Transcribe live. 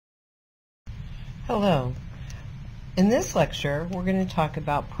Hello. In this lecture, we're going to talk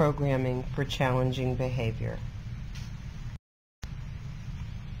about programming for challenging behavior.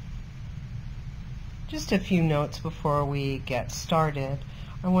 Just a few notes before we get started.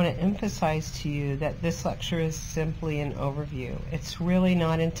 I want to emphasize to you that this lecture is simply an overview. It's really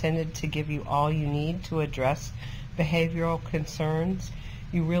not intended to give you all you need to address behavioral concerns.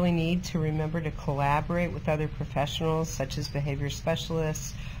 You really need to remember to collaborate with other professionals such as behavior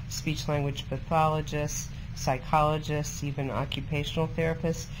specialists, speech-language pathologists, psychologists, even occupational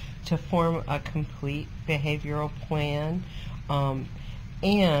therapists, to form a complete behavioral plan.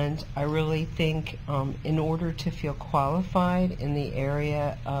 And I really think in order to feel qualified in the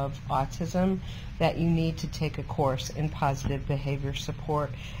area of autism, that you need to take a course in positive behavior support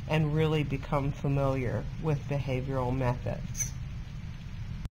and really become familiar with behavioral methods.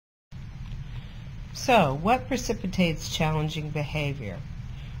 So, what precipitates challenging behavior?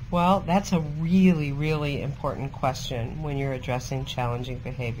 Well, that's a really important question when you're addressing challenging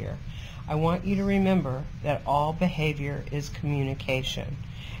behavior. I want you to remember that all behavior is communication.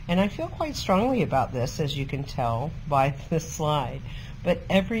 And I feel quite strongly about this, as you can tell by this slide. But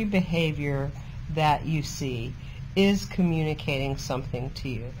every behavior that you see is communicating something to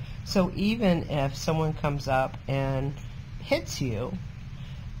you. So even if someone comes up and hits you,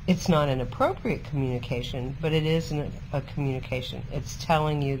 it's not an appropriate communication, but it is a communication. It's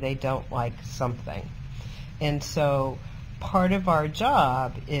telling you they don't like something. And so part of our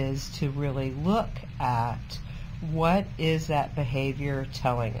job is to really look at what is that behavior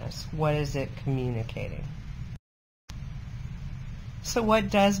telling us? What is it communicating? So what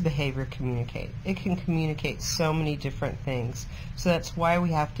does behavior communicate? It can communicate so many different things. So that's why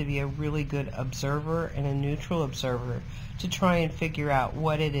we have to be a really good observer and a neutral observer to try and figure out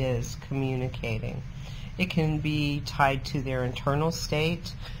what it is communicating. It can be tied to their internal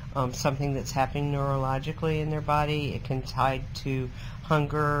state, something that's happening neurologically in their body. It can be tied to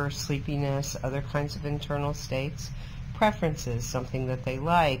hunger, sleepiness, other kinds of internal states. Preferences, something that they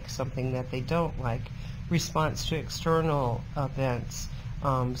like, something that they don't like. Response to external events,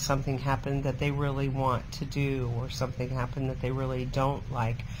 something happened that they really want to do or something happened that they really don't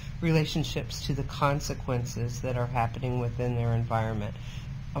like. Relationships to the consequences that are happening within their environment.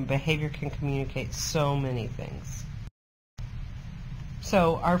 Behavior can communicate so many things.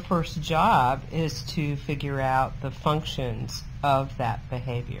 So our first job is to figure out the functions of that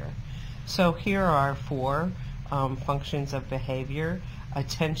behavior. So here are four functions of behavior: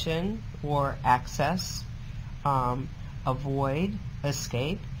 attention or access, avoid,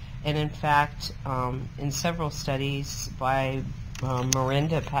 escape. And in fact, in several studies by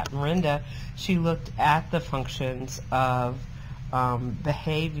Pat Miranda, she looked at the functions of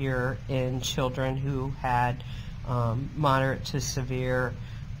behavior in children who had moderate to severe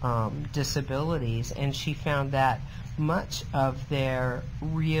disabilities, and she found that much of their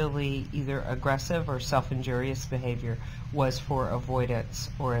really either aggressive or self-injurious behavior was for avoidance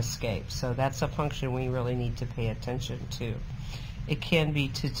or escape. So that's a function we really need to pay attention to. It can be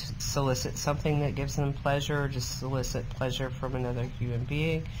to solicit something that gives them pleasure, or to solicit pleasure from another human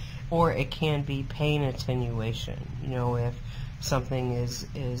being, or it can be pain attenuation. You know, if something is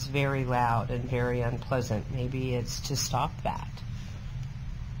very loud and very unpleasant, maybe it's to stop that.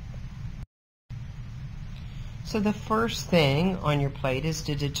 So the first thing on your plate is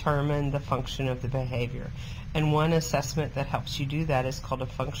to determine the function of the behavior. And one assessment that helps you do that is called a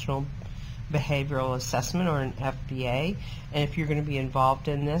functional behavioral assessment, or an FBA. And if you're going to be involved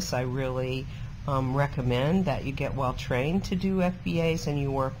in this, I really recommend that you get well trained to do FBAs and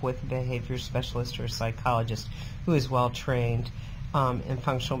you work with a behavior specialist or a psychologist who is well trained in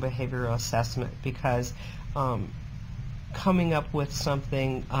functional behavioral assessment, because coming up with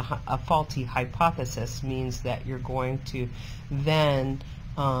something, a faulty hypothesis, means that you're going to then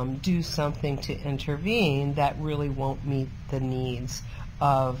do something to intervene that really won't meet the needs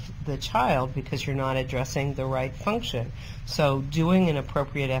of the child because you're not addressing the right function. So doing an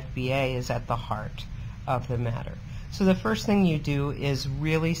appropriate FBA is at the heart of the matter. So the first thing you do is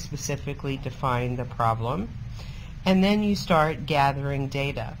really specifically define the problem, and then you start gathering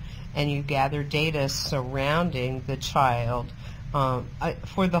data. And you gather data surrounding the child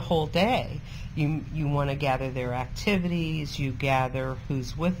for the whole day. You want to gather their activities, you gather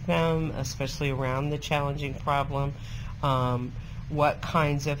who's with them, especially around the challenging problem, what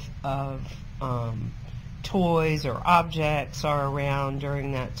kinds of toys or objects are around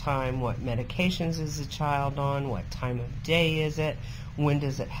during that time, what medications is the child on, what time of day is it, when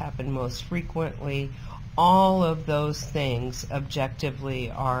does it happen most frequently. All of those things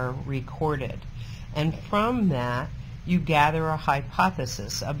objectively are recorded. And from that, you gather a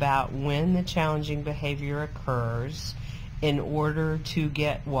hypothesis about when the challenging behavior occurs in order to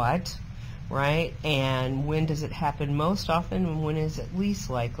get what, right? And when does it happen most often, and when is it least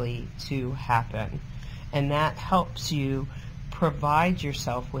likely to happen? And that helps you provide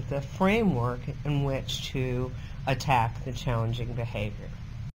yourself with a framework in which to attack the challenging behavior.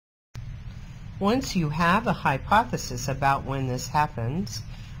 Once you have a hypothesis about when this happens,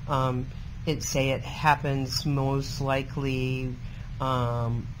 say it happens most likely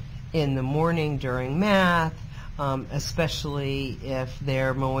in the morning during math, especially if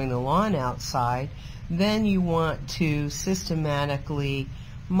they're mowing the lawn outside, then you want to systematically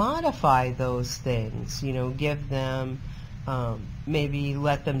modify those things. You know, give them, maybe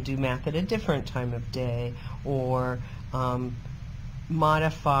let them do math at a different time of day, or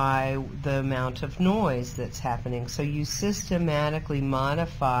modify the amount of noise that's happening. So you systematically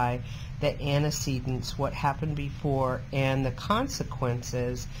modify the antecedents, what happened before, and the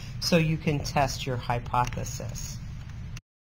consequences, so you can test your hypothesis.